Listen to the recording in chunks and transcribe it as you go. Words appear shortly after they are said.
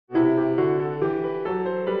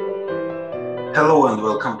Hello and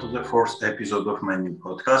welcome to the fourth episode of my new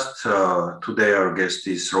podcast. Today our guest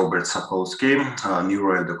is Robert Sapolsky, a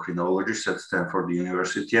neuroendocrinologist at Stanford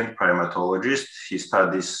University and primatologist. He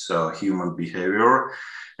studies human behavior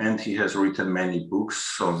and he has written many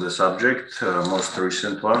books on the subject. Most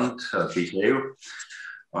recent one, Behave,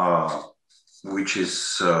 which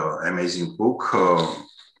is amazing book.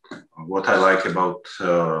 What I like about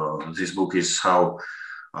this book is how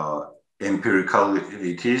empirical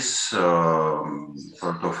it is.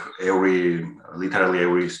 Sort of literally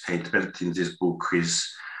every statement in this book is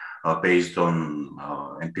based on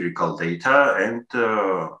empirical data, and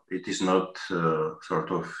it is not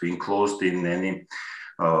sort of enclosed in any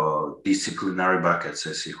disciplinary buckets,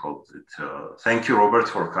 as he called it. Thank you, Robert,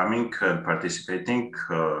 for coming and participating.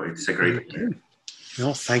 It's a great pleasure.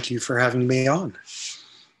 Well, thank you for having me on.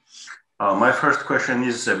 My first question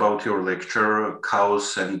is about your lecture,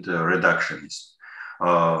 Chaos and Reductionism.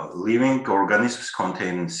 Living organisms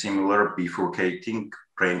contain similar bifurcating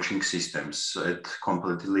branching systems at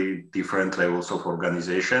completely different levels of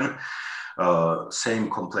organization. Same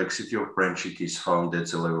complexity of branching is found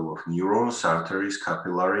at the level of neurons, arteries,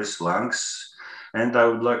 capillaries, lungs. And I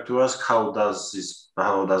would like to ask, how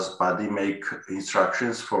does body make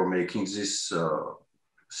instructions for making these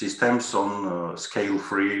systems on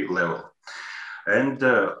scale-free level? And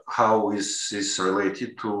how is this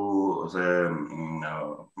related to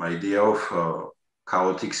the idea of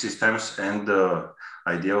chaotic systems and the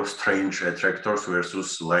idea of strange attractors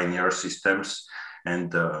versus linear systems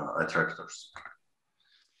and attractors?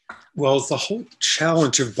 Well, the whole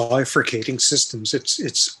challenge of bifurcating systems,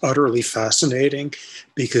 it's utterly fascinating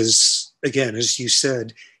because, again, as you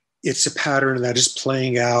said, it's a pattern that is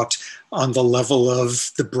playing out on the level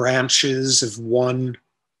of the branches of one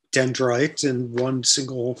dendrite and one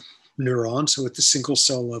single neuron, so at the single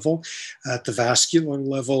cell level, at the vascular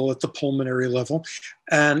level, at the pulmonary level.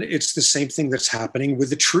 And it's the same thing that's happening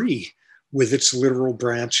with a tree, with its literal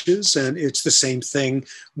branches. And it's the same thing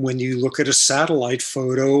when you look at a satellite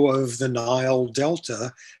photo of the Nile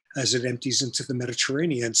Delta as it empties into the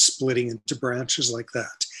Mediterranean, splitting into branches like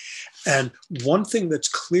that. And one thing that's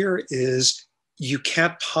clear is you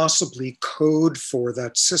can't possibly code for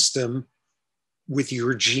that system with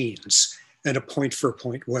your genes in a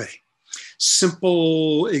point-for-point way.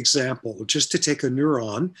 Simple example, just to take a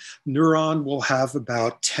neuron will have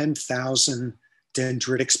about 10,000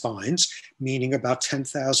 dendritic spines, meaning about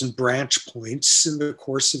 10,000 branch points in the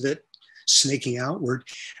course of it snaking outward.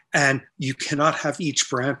 And you cannot have each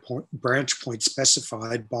branch point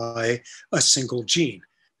specified by a single gene,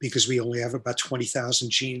 because we only have about 20,000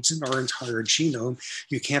 genes in our entire genome.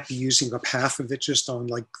 You can't be using up half of it just on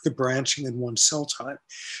like the branching in one cell type.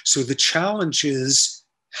 So the challenge is,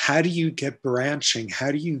 how do you get branching? How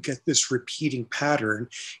do you get this repeating pattern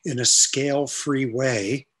in a scale-free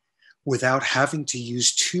way without having to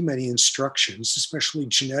use too many instructions, especially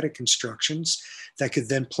genetic instructions that could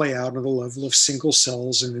then play out on the level of single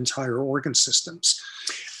cells and entire organ systems?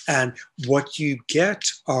 And what you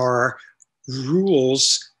get are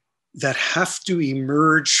rules that have to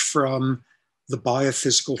emerge from the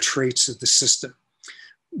biophysical traits of the system,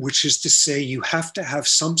 which is to say you have to have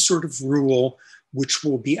some sort of rule which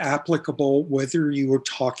will be applicable whether you are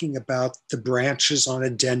talking about the branches on a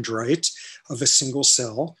dendrite of a single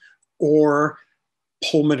cell or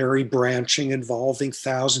pulmonary branching involving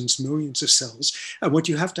thousands, millions of cells. And what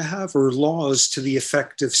you have to have are laws to the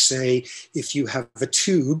effect of, say, if you have a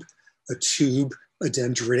tube, a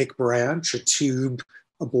dendritic branch, a tube,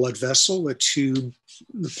 a blood vessel, a tube,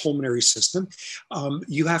 the pulmonary system,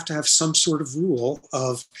 you have to have some sort of rule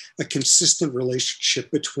of a consistent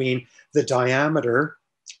relationship between the diameter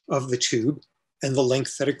of the tube and the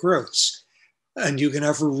length that it grows. And you can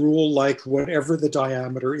have a rule like whatever the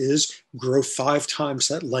diameter is, grow 5 times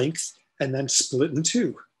that length and then split in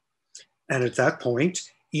 2. And at that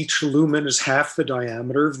point, each lumen is half the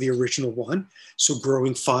diameter of the original one. So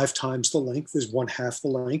growing 5 times the length is 1/2 the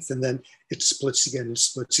length, and then it splits again and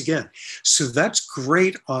splits again. So that's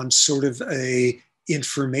great on sort of a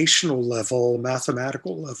informational level,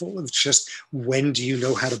 mathematical level of just when do you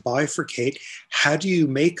know how to bifurcate? How do you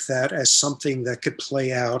make that as something that could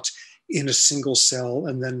play out in a single cell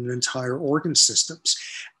and then in entire organ systems?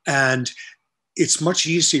 And it's much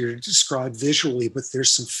easier to describe visually, but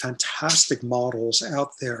there's some fantastic models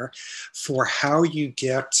out there for how you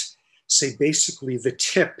get, say, basically the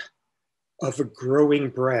tip of a growing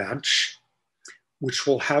branch, which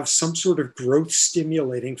will have some sort of growth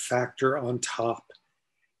stimulating factor on top.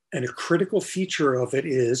 And a critical feature of it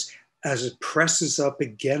is, as it presses up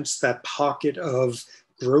against that pocket of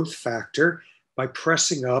growth factor, by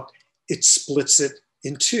pressing up, it splits it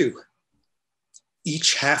in 2.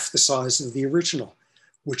 each half the size of the original,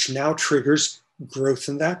 which now triggers growth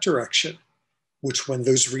in that direction, which when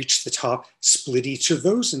those reach the top, split each of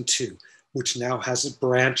those in two, which now has a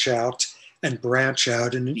branch out and branch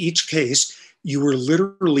out. And in each case, you were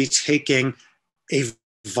literally taking a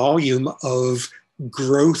volume of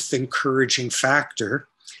growth encouraging factor,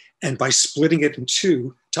 and by splitting it in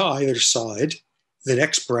two to either side, the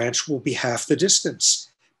next branch will be half the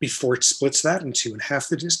distance before it splits that in two and half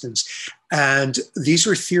the distance. And these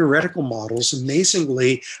are theoretical models.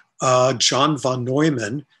 Amazingly, John von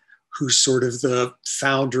Neumann, who's sort of the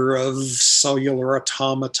founder of cellular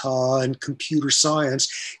automata and computer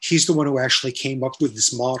science, he's the one who actually came up with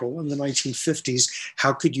this model in the 1950s.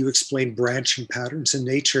 How could you explain branching patterns in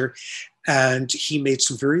nature? And he made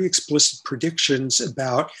some very explicit predictions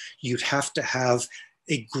about you'd have to have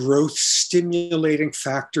a growth stimulating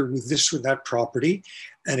factor with this or that property,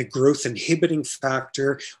 and a growth inhibiting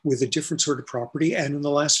factor with a different sort of property. And in the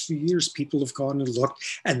last few years, people have gone and looked,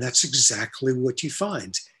 and that's exactly what you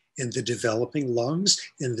find in the developing lungs,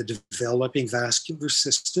 in the developing vascular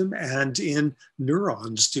system, and in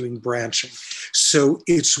neurons doing branching. So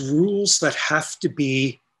it's rules that have to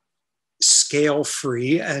be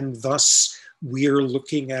scale-free, and thus we are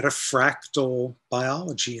looking at a fractal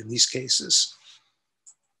biology in these cases.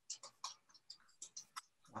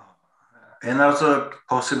 Another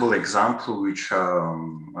possible example which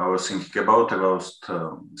I was thinking about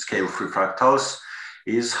scale-free fractals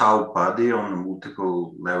is how body on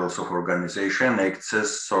multiple levels of organization acts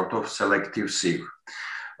as sort of selective sieve.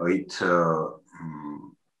 It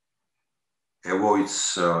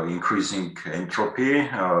avoids increasing entropy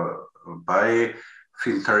by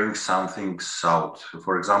filtering some things out.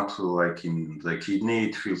 For example, like in the kidney,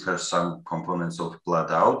 it filters some components of blood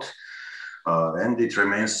out, and it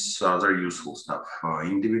remains other useful stuff.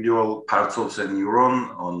 Individual parts of the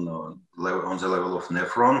neuron on the level of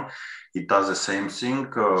nephron, it does the same thing.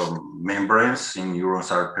 Membranes in neurons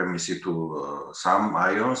are permissive to some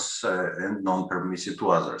ions and non-permissive to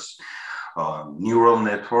others. Neural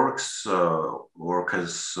networks work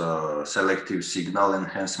as selective signal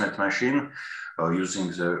enhancement machine using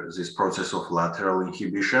this process of lateral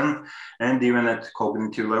inhibition. And even at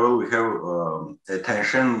cognitive level, we have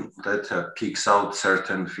attention that picks out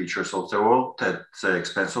certain features of the world at the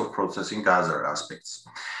expense of processing other aspects.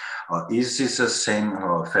 Is this the same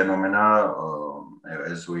phenomena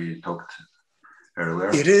as we talked earlier?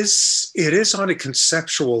 It is on a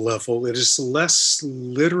conceptual level. It is less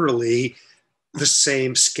literally the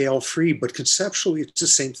same scale-free, but conceptually it's the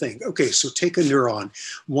same thing. Okay, so take a neuron.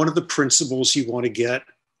 One of the principles you want to get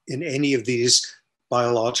in any of these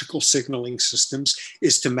biological signaling systems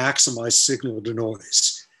is to maximize signal to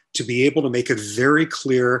noise, to be able to make it very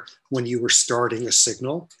clear when you were starting a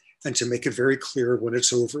signal and to make it very clear when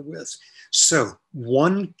it's over with. So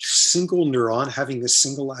one single neuron having a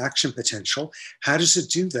single action potential, how does it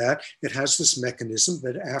do that? It has this mechanism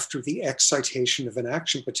that after the excitation of an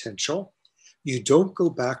action potential, you don't go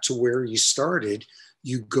back to where you started,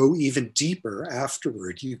 you go even deeper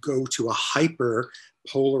afterward. You go to a hyper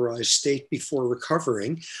polarized state before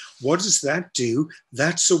recovering. What does that do?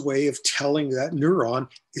 That's a way of telling that neuron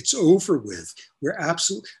it's over with.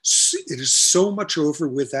 It is so much over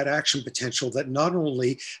with that action potential that not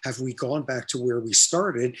only have we gone back to where we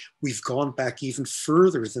started, we've gone back even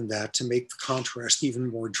further than that to make the contrast even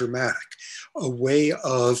more dramatic. A way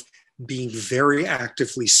of being very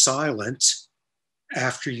actively silent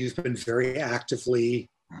after you've been very actively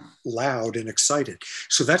loud and excited.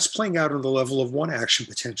 So that's playing out on the level of one action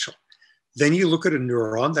potential. Then you look at a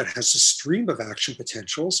neuron that has a stream of action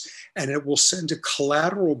potentials, and it will send a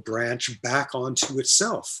collateral branch back onto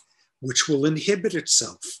itself, which will inhibit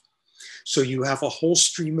itself. So you have a whole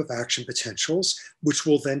stream of action potentials, which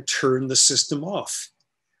will then turn the system off.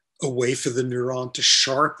 A way for the neuron to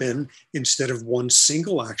sharpen, instead of one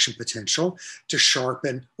single action potential, to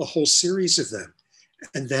sharpen a whole series of them.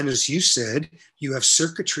 And then, as you said, you have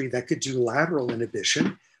circuitry that could do lateral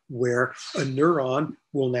inhibition, where a neuron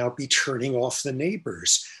will now be turning off the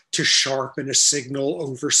neighbors to sharpen a signal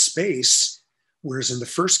over space, whereas in the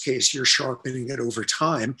first case, you're sharpening it over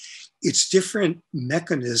time. It's different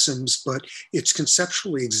mechanisms, but it's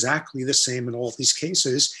conceptually exactly the same in all these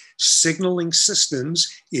cases. Signaling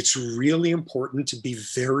systems, it's really important to be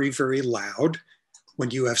very, very loud when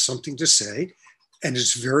you have something to say. And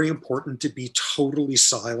it's very important to be totally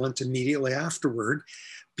silent immediately afterward,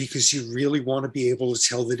 because you really want to be able to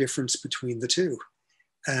tell the difference between the two.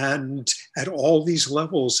 And at all these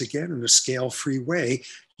levels, again, in a scale-free way,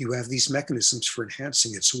 you have these mechanisms for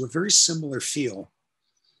enhancing it. So a very similar feel.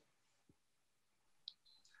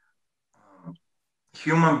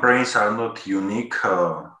 Human brains are not unique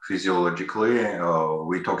physiologically.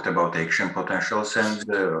 We talked about action potentials, and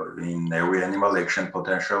in every animal, action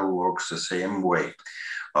potential works the same way.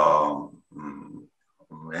 Um,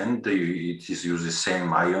 and it uses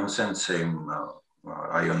same ions and same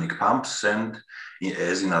ionic pumps and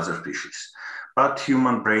as in other species. But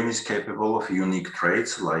human brain is capable of unique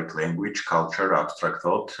traits like language, culture, abstract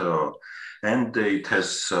thought, and it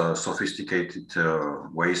has sophisticated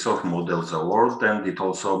ways of model the world, and it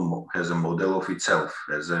also has a model of itself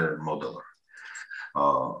as a modeler.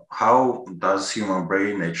 How does human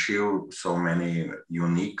brain achieve so many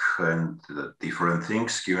unique and different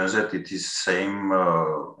things, given that it is same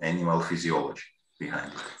animal physiology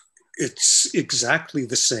behind it? It's exactly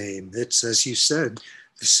the same. It's, as you said,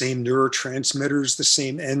 the same neurotransmitters, the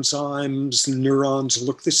same enzymes, the neurons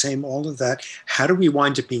look the same, all of that. How do we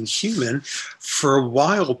wind up being human? For a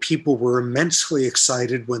while, people were immensely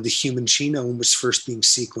excited when the human genome was first being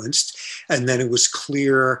sequenced. And then it was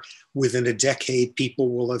clear within a decade, people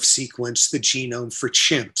will have sequenced the genome for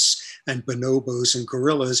chimps and bonobos and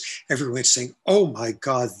gorillas. Everyone's saying, oh my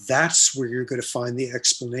God, that's where you're going to find the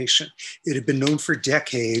explanation. It had been known for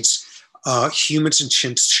decades. Humans and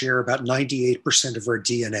chimps share about 98% of our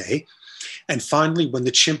DNA. And finally, when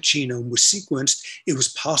the chimp genome was sequenced, it was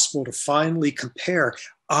possible to finally compare.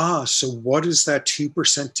 So what is that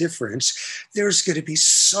 2% difference? There's going to be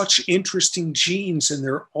such interesting genes, and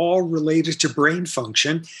they're all related to brain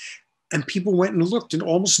function. And people went and looked, and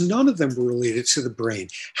almost none of them were related to the brain.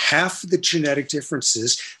 Half of the genetic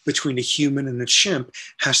differences between a human and a chimp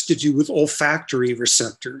has to do with olfactory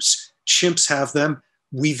receptors. Chimps have them.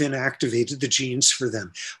 We've inactivated the genes for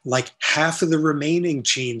them. Like half of the remaining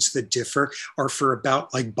genes that differ are for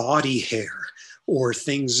about like body hair or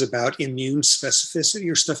things about immune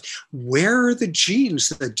specificity or stuff. Where are the genes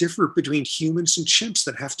that differ between humans and chimps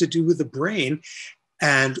that have to do with the brain?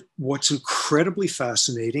 And what's incredibly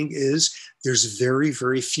fascinating is there's very,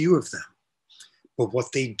 very few of them. But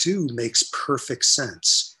what they do makes perfect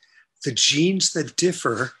sense. The genes that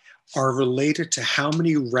differ are related to how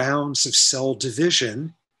many rounds of cell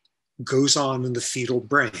division goes on in the fetal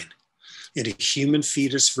brain in a human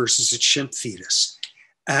fetus versus a chimp fetus.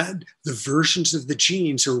 And the versions of the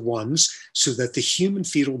genes are ones so that the human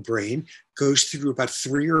fetal brain goes through about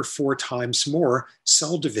 3 or 4 times more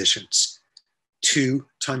cell divisions. 2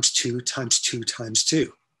 times 2 times 2 times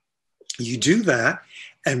 2. You do that,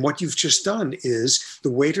 and what you've just done is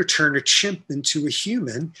the way to turn a chimp into a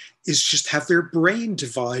human is just have their brain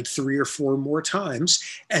divide 3 or 4 more times.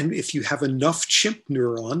 And if you have enough chimp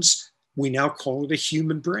neurons, we now call it a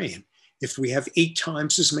human brain. If we have 8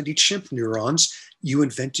 times as many chimp neurons, you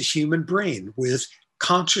invent a human brain with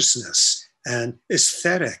consciousness and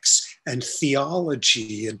aesthetics and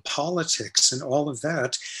theology and politics and all of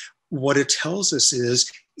that. What it tells us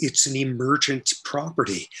is it's an emergent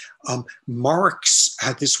property. Marx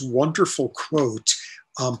had this wonderful quote,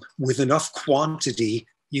 with enough quantity,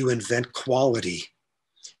 you invent quality.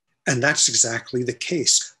 And that's exactly the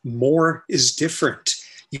case. More is different.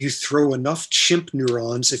 You throw enough chimp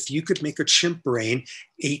neurons, if you could make a chimp brain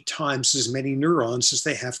 8 times as many neurons as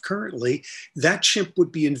they have currently, that chimp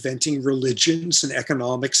would be inventing religions and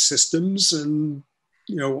economic systems and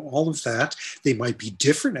all of that. They might be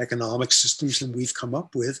different economic systems than we've come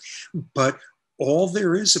up with, but all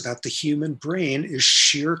there is about the human brain is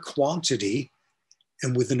sheer quantity.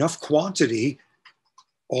 And with enough quantity,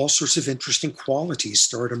 all sorts of interesting qualities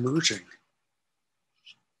start emerging.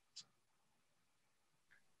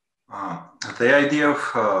 The idea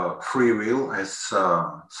of free will as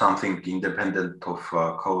something independent of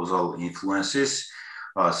causal influences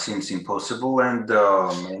seems impossible, and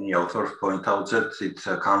many authors point out that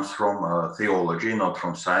it comes from theology, not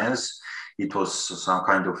from science. It was some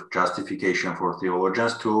kind of justification for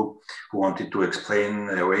theologians who wanted to explain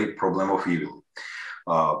away the problem of evil.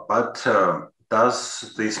 But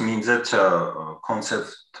does this mean that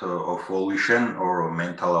concept of volition or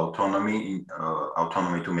mental autonomy,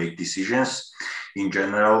 autonomy to make decisions in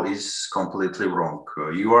general, is completely wrong?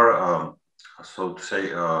 You are, so to say,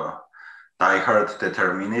 diehard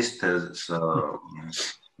determinist, as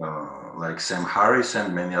like Sam Harris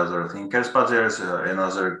and many other thinkers, but there's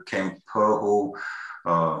another camp who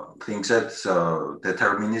thinks that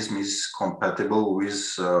determinism is compatible with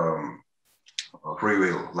free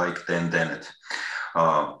will, like Dan Dennett.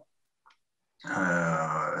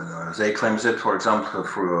 They claim that, for example,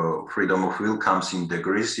 freedom of will comes in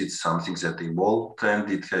degrees. It's something that evolved, and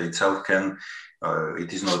it itself can,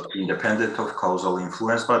 it is not independent of causal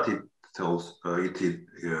influence, but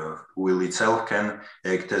will itself can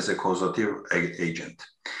act as a causative agent.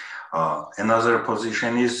 Another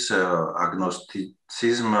position is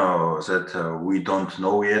agnosticism, that we don't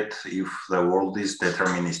know yet if the world is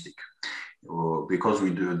deterministic, because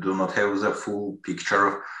we do not have the full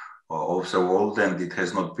picture of the world, and it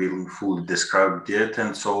has not been fully described yet.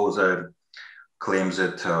 And so the claims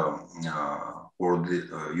that world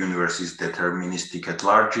universe is deterministic at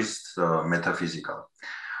large is metaphysical.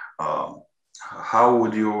 How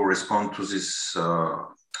would you respond to these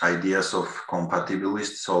ideas of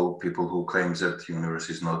compatibilists, or people who claim that universe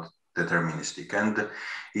is not deterministic, and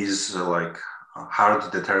is like hard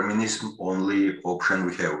determinism only option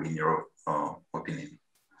we have, in your opinion?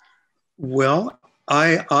 Well,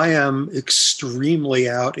 I am extremely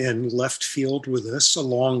out in left field with this,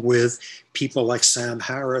 along with people like Sam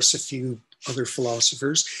Harris, a few other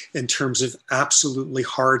philosophers, in terms of absolutely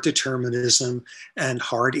hard determinism and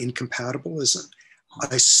hard incompatibilism.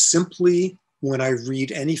 I simply, when I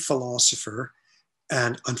read any philosopher,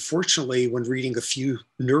 and unfortunately, when reading a few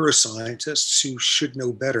neuroscientists who should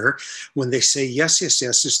know better, when they say, yes, it's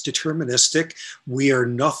deterministic, we are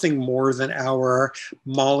nothing more than our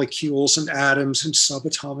molecules and atoms and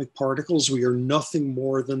subatomic particles, we are nothing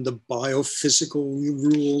more than the biophysical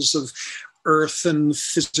rules of Earth and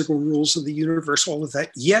physical rules of the universe, all of that.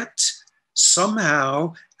 Yet,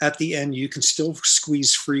 somehow, at the end, you can still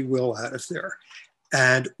squeeze free will out of there.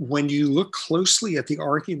 And when you look closely at the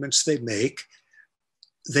arguments they make,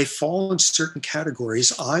 they fall in certain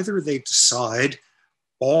categories. Either they decide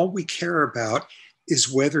all we care about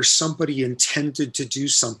is whether somebody intended to do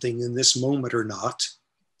something in this moment or not,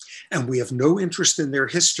 and we have no interest in their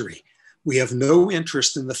history. We have no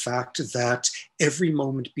interest in the fact that every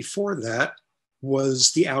moment before that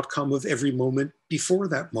was the outcome of every moment before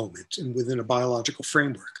that moment and within a biological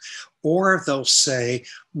framework. Or they'll say,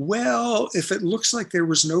 well, if it looks like there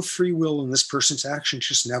was no free will in this person's action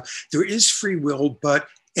just now, there is free will, but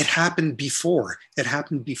it happened before.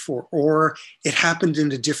 Or it happened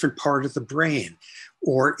in a different part of the brain.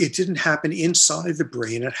 Or it didn't happen inside the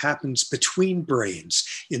brain, it happens between brains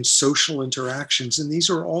in social interactions. And these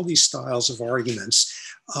are all these styles of arguments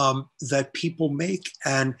that people make.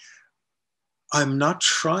 And I'm not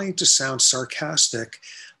trying to sound sarcastic,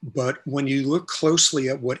 but when you look closely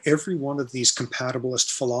at what every one of these compatibilist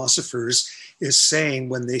philosophers is saying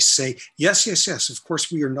when they say, yes, of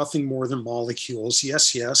course we are nothing more than molecules,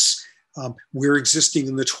 yes, we're existing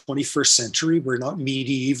in the 21st century, we're not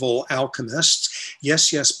medieval alchemists,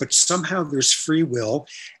 yes, but somehow there's free will,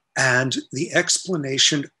 and the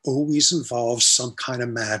explanation always involves some kind of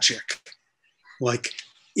magic. Like,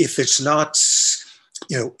 if it's not,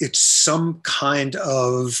 it's some kind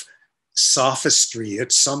of sophistry,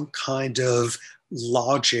 it's some kind of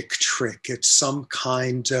logic trick, it's some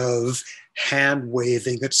kind of hand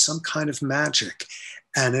waving, it's some kind of magic.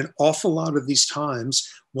 And an awful lot of these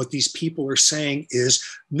times, what these people are saying is,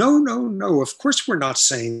 no, of course we're not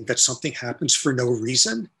saying that something happens for no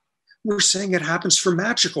reason. We're saying it happens for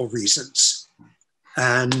magical reasons.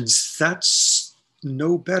 And that's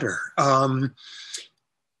no better.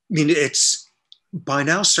 It's, by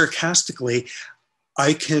now, sarcastically,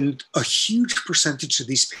 a huge percentage of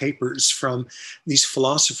these papers from these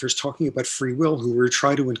philosophers talking about free will who were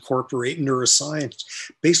trying to incorporate neuroscience,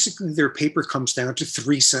 basically their paper comes down to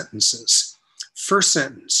 3 sentences. First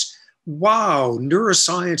sentence, wow,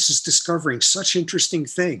 neuroscience is discovering such interesting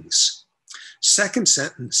things. Second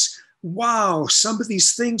sentence, wow, some of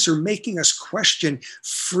these things are making us question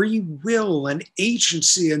free will and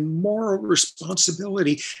agency and moral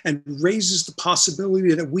responsibility and raises the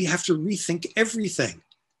possibility that we have to rethink everything.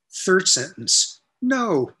 Third sentence,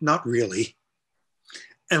 no, not really.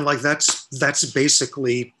 And that's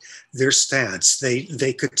basically their stance.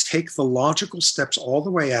 They could take the logical steps all the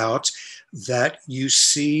way out that you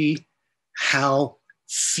see how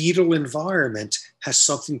fetal environment has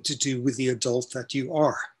something to do with the adult that you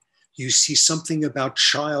are. You see something about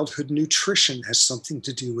childhood nutrition has something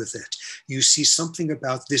to do with it. You see something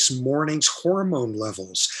about this morning's hormone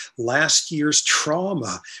levels, last year's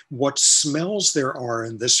trauma, what smells there are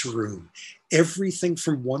in this room. Everything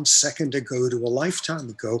from 1 second ago to a lifetime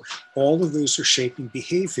ago, all of those are shaping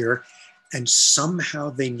behavior. And somehow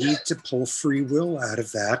they need to pull free will out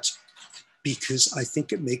of that, because I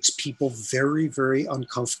think it makes people very, very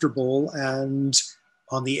uncomfortable and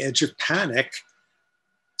on the edge of panic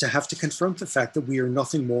to have to confront the fact that we are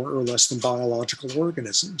nothing more or less than biological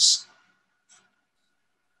organisms.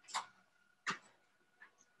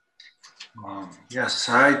 Yes,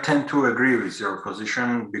 I tend to agree with your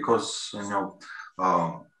position because,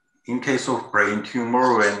 in case of brain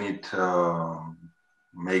tumor, when it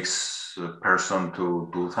makes a person to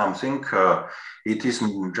do something, it is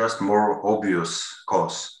just more obvious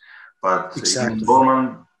cause. But Exactly.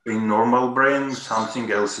 in normal brain,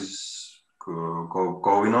 something else is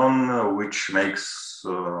going on, which makes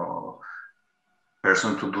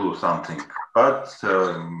person to do something. But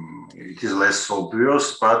it is less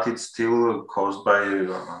obvious, but it's still caused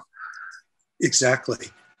by. Exactly.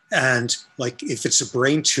 And like if it's a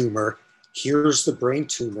brain tumor, here's the brain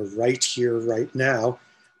tumor right here, right now.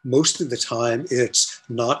 Most of the time, it's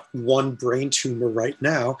not one brain tumor right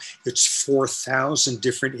now. It's 4,000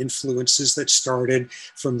 different influences that started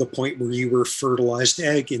from the point where you were a fertilized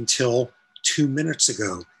egg until 2 minutes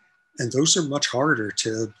ago. And those are much harder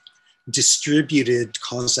to, distributed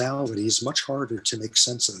causality is much harder to make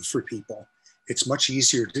sense of for people. It's much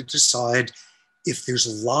easier to decide if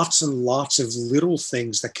there's lots and lots of little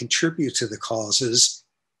things that contribute to the causes.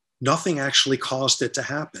 Nothing actually caused it to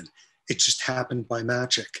happen. It just happened by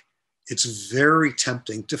magic. It's very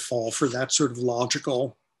tempting to fall for that sort of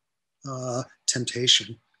logical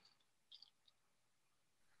temptation.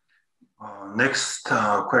 My next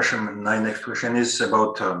question is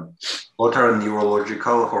about what are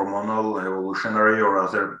neurological, hormonal, evolutionary, or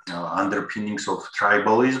other underpinnings of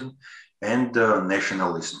tribalism and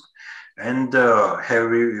nationalism? And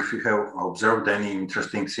if you have observed any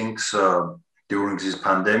interesting things during this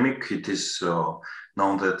pandemic, it is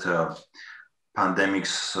known that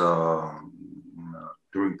pandemics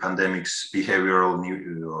during pandemics,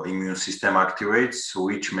 behavioral immune system activates,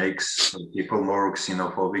 which makes people more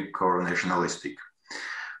xenophobic or nationalistic.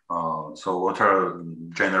 So what are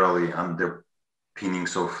generally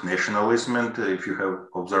underpinnings of nationalism, and if you have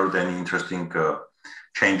observed any interesting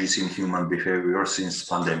changes in human behavior since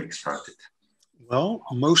pandemic started? Well,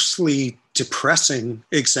 mostly depressing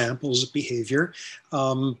examples of behavior.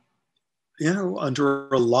 Under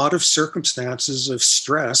a lot of circumstances of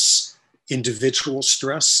stress, individual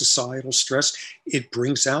stress, societal stress, it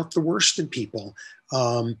brings out the worst in people.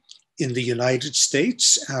 In the United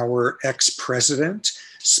States, our ex-president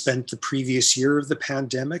spent the previous year of the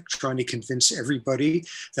pandemic trying to convince everybody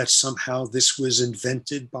that somehow this was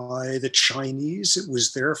invented by the Chinese. It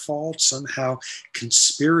was their fault, somehow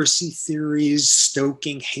conspiracy theories,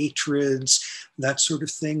 stoking hatreds, that sort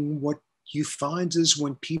of thing. What you find is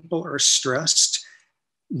when people are stressed,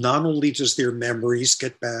 not only does their memories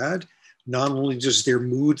get bad, not only does their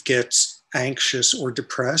mood get anxious or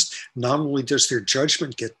depressed, not only does their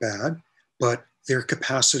judgment get bad, but their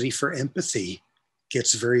capacity for empathy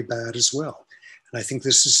gets very bad as well. And I think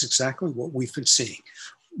this is exactly what we've been seeing.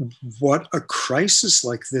 What a crisis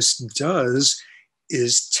like this does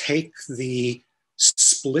is take the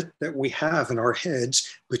split that we have in our heads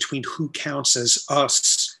between who counts as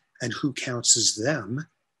us and who counts as them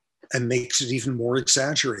and makes it even more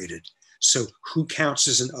exaggerated. So who counts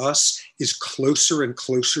as an us is closer and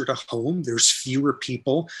closer to home. There's fewer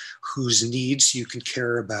people whose needs you can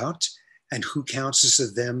care about. And who counts as a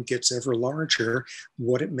them gets ever larger.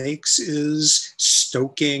 What it makes is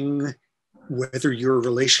stoking, whether your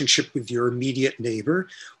relationship with your immediate neighbor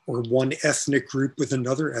or one ethnic group with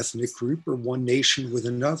another ethnic group or one nation with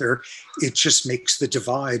another, it just makes the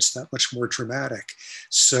divides that much more dramatic.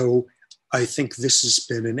 So I think this has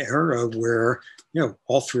been an era where,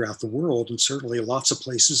 all throughout the world, and certainly lots of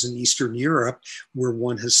places in Eastern Europe, where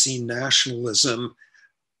one has seen nationalism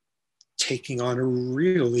taking on a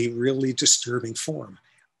really, really disturbing form.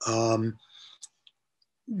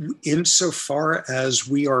 Insofar as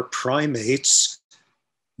we are primates,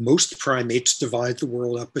 most primates divide the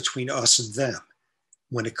world up between us and them.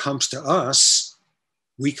 When it comes to us,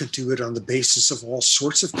 we could do it on the basis of all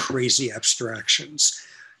sorts of crazy abstractions.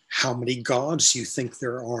 How many gods you think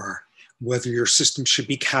there are, whether your system should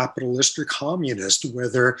be capitalist or communist,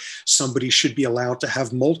 whether somebody should be allowed to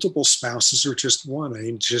have multiple spouses or just one. I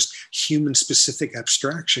mean, just human-specific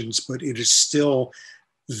abstractions, but it is still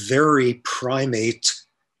very primate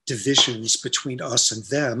divisions between us and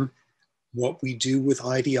them. What we do with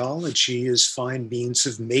ideology is find means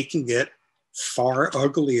of making it far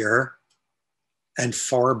uglier and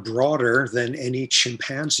far broader than any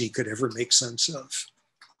chimpanzee could ever make sense of.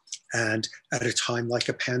 And at a time like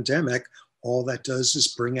a pandemic, all that does is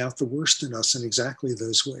bring out the worst in us in exactly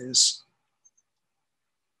those ways.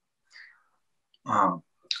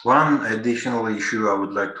 One additional issue I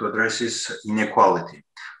would like to address is inequality.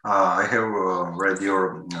 I have read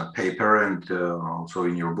your paper and also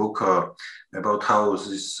in your book about how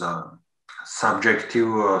this subjective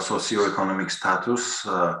socioeconomic status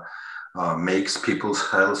makes people's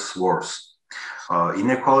health worse.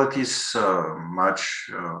 Inequality is much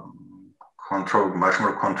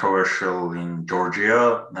more controversial in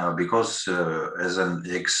Georgia because as an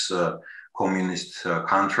communist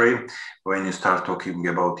country. When you start talking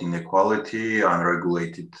about inequality,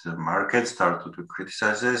 unregulated markets, start to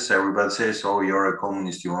criticize this, everybody says, oh, you're a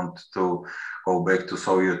communist, you want to go back to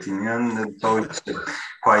Soviet Union. And so it's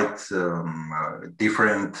quite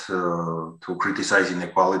different to criticize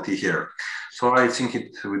inequality here. So I think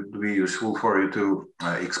it would be useful for you to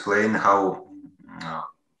explain how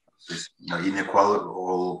this inequality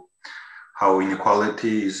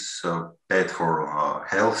is bad for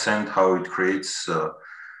health, and how it creates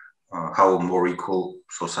how more equal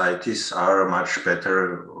societies are much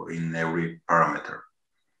better in every parameter.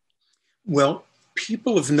 Well,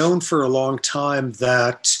 people have known for a long time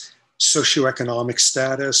that socioeconomic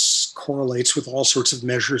status correlates with all sorts of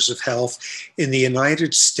measures of health. In the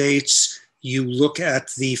United States, you look at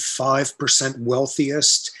the 5%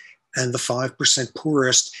 wealthiest and the 5%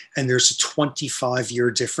 poorest, and there's a 25-year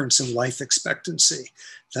difference in life expectancy.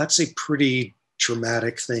 That's a pretty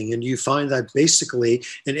dramatic thing. And you find that basically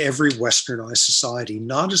in every westernized society,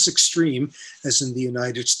 not as extreme as in the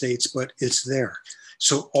United States, but it's there.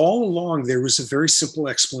 So all along, there was a very simple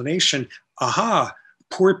explanation. Aha,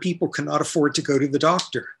 poor people cannot afford to go to the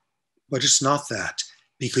doctor. But it's not that,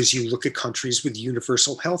 because you look at countries with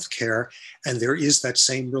universal health care, and there is that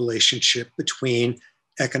same relationship between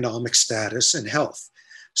economic status and health.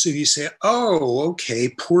 So you say, oh, okay,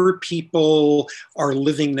 poor people are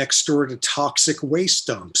living next door to toxic waste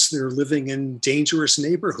dumps. They're living in dangerous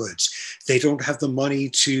neighborhoods. They don't have the money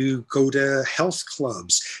to go to health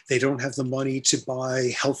clubs. They don't have the money to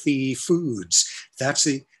buy healthy foods.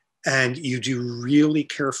 And you do really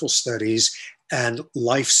careful studies, and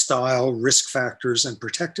lifestyle risk factors and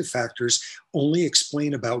protective factors only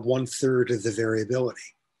explain about 1/3 of the variability.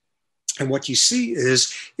 And what you see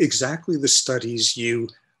is exactly the studies you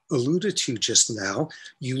alluded to just now.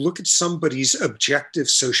 You look at somebody's objective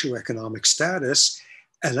socioeconomic status,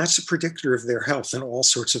 and that's a predictor of their health in all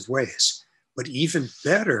sorts of ways. But even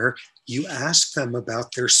better, you ask them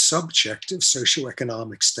about their subjective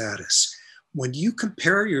socioeconomic status. When you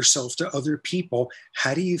compare yourself to other people,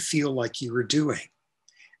 how do you feel like you are doing?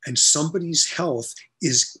 And somebody's health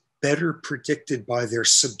is better predicted by their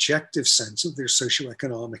subjective sense of their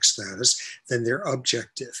socioeconomic status than their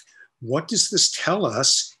objective. What does this tell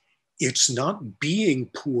us? It's not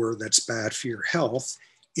being poor that's bad for your health,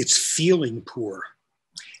 it's feeling poor.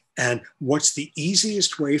 And what's the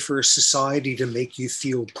easiest way for a society to make you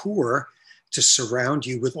feel poor? To surround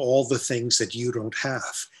you with all the things that you don't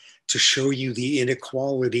have, to show you the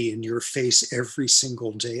inequality in your face every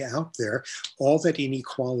single day out there. All that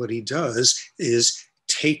inequality does is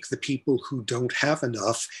take the people who don't have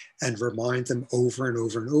enough and remind them over and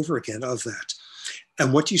over and over again of that.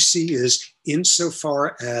 And what you see is,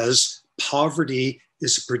 insofar as poverty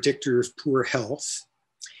is a predictor of poor health,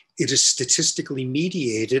 it is statistically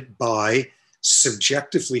mediated by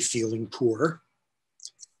subjectively feeling poor,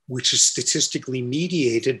 which is statistically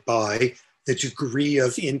mediated by the degree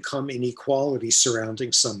of income inequality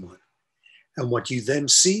surrounding someone. And what you then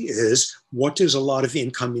see is, what does a lot of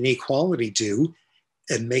income inequality do?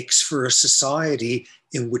 It makes for a society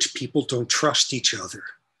in which people don't trust each other,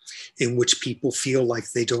 in which people feel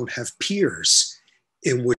like they don't have peers,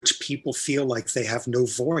 in which people feel like they have no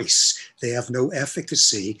voice, they have no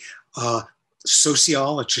efficacy.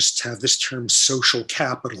 Sociologists have this term social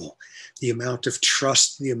capital, the amount of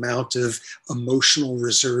trust, the amount of emotional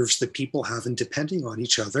reserves that people have in depending on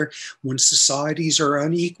each other. When societies are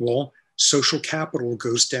unequal, social capital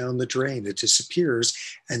goes down the drain, it disappears,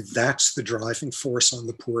 and that's the driving force on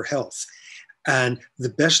the poor health. And the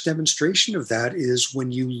best demonstration of that is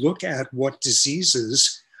when you look at what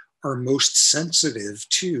diseases are most sensitive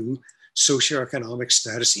to socioeconomic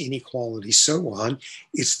status, inequality, so on.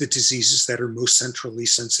 It's the diseases that are most centrally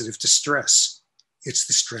sensitive to stress. It's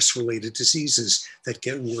the stress-related diseases that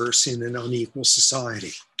get worse in an unequal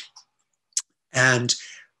society. And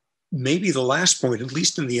maybe the last point, at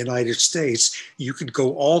least in the United States, you could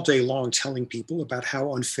go all day long telling people about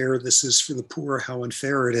how unfair this is for the poor, how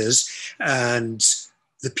unfair it is, and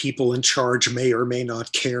the people in charge may or may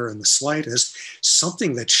not care in the slightest.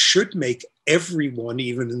 Something that should make everyone,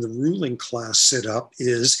 even in the ruling class, sit up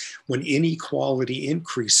is when inequality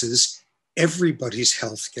increases, everybody's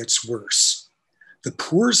health gets worse. The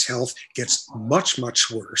poor's health gets much,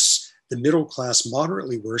 much worse. The middle class,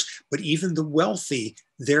 moderately worse, but even the wealthy,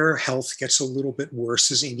 their health gets a little bit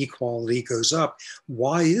worse as inequality goes up.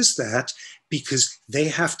 Why is that? Because they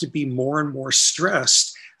have to be more and more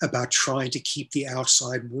stressed about trying to keep the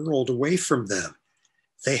outside world away from them.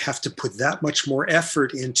 they have to put that much more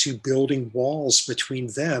effort into building walls between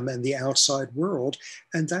them and the outside world,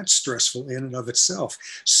 and that's stressful in and of itself.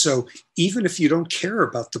 So even if you don't care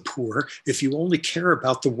about the poor, if you only care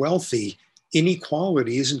about the wealthy,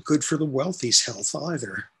 inequality isn't good for the wealthy's health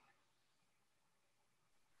either.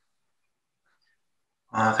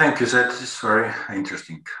 Thank you. That is very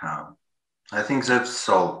interesting. I think that's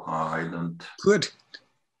all. I don't. Good.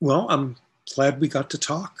 Well, I'm glad we got to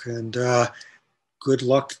talk, and good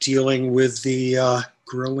luck dealing with the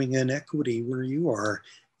growing inequity where you are.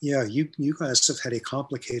 Yeah, you guys have had a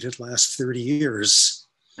complicated last 30 years.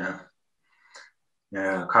 Yeah.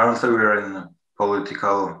 Yeah. Currently, we're in a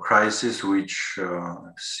political crisis, which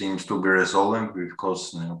seems to be resolving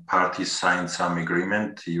because parties signed some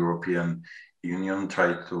agreement. The European Union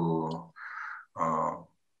tried to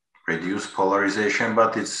reduce polarization,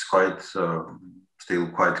 but it's quite still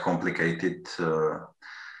quite complicated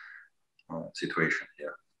situation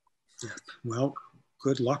here. Yeah. Well,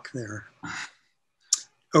 good luck there.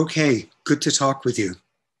 Okay, good to talk with you.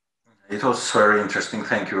 It was very interesting.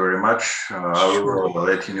 Thank you very much. I will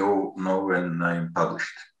let you know when I'm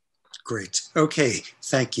published. Great. Okay,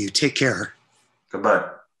 thank you. Take care.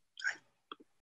 Goodbye.